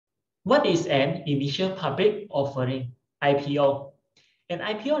What is an initial public offering, IPO? An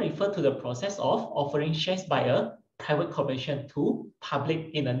IPO refers to the process of offering shares by a private corporation to public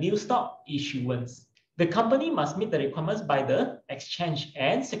in a new stock issuance. The company must meet the requirements by the exchange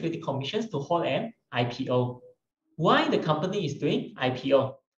and security commissions to hold an IPO. Why the company is doing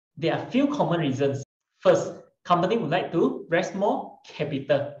IPO? There are few common reasons. First, company would like to raise more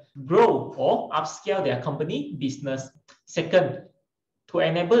capital, grow or upscale their company business. Second, to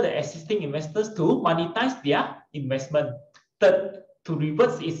enable the existing investors to monetize their investment. Third, to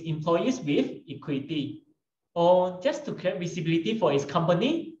reward its employees with equity. Or just to create visibility for its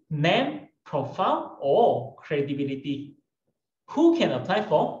company, name, profile, or credibility. Who can apply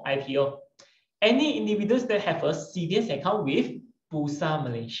for IPO? Any individuals that have a CDS account with Bursa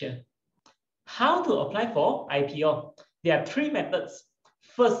Malaysia. How to apply for IPO? There are three methods.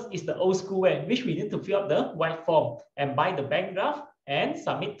 First is the old school way, which we need to fill up the white form and buy the bank draft and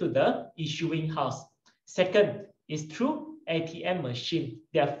submit to the issuing house. Second is through ATM machine.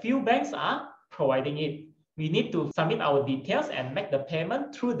 There are few banks are providing it. We need to submit our details and make the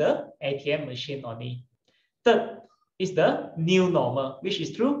payment through the ATM machine only. Third is the new normal, which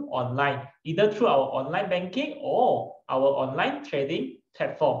is through online, either through our online banking or our online trading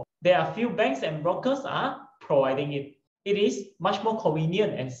platform. There are few banks and brokers are providing it. It is much more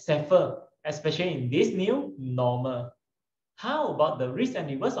convenient and safer, especially in this new normal. How about the risk and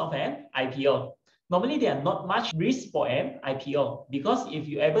rewards of an IPO? Normally, there are not much risk for an IPO because if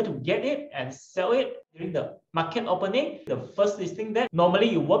you're able to get it and sell it during the market opening, the first listing, that normally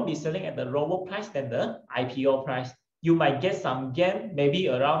you won't be selling at the lower price than the IPO price. You might get some gain, maybe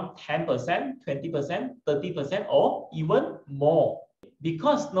around 10%, 20%, 30%, or even more.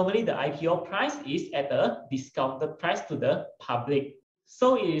 Because normally the IPO price is at a discounted price to the public.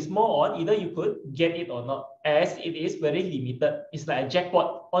 So it is more on either you could get it or not, as it is very limited. It's like a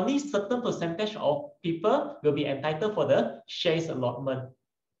jackpot. Only certain percentage of people will be entitled for the shares allotment.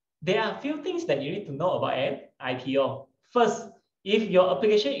 There are a few things that you need to know about an IPO. First, if your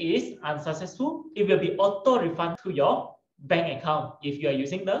application is unsuccessful, it will be auto-refunded to your bank account if you are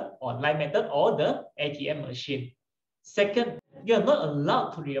using the online method or the ATM machine. Second, you are not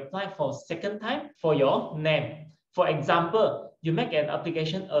allowed to reapply for a second time for your name. For example, you make an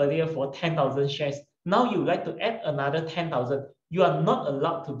application earlier for 10,000 shares. Now you would like to add another 10,000. You are not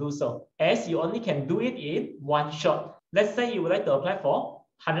allowed to do so, as you only can do it in one shot. Let's say you would like to apply for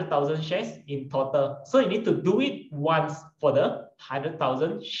 100,000 shares in total. So you need to do it once for the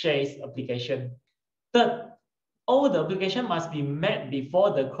 100,000 shares application. Third, all the application must be met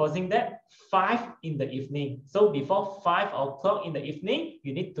before the closing date, 5 in the evening. So before 5 o'clock in the evening,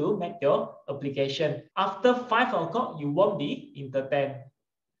 you need to make your application. After 5 o'clock, you won't be entertained.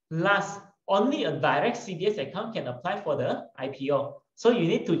 Last, only a direct CDS account can apply for the IPO. So you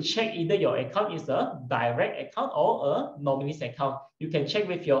need to check either your account is a direct account or a nominee's account. You can check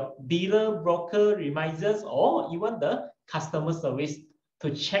with your dealer, broker, remisers, or even the customer service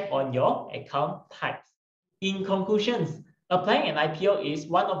to check on your account types. In conclusion, applying an IPO is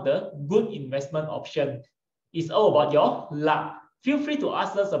one of the good investment options. It's all about your luck. Feel free to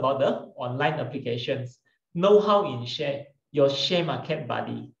ask us about the online applications. Know-how in share, your share market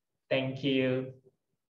buddy. Thank you.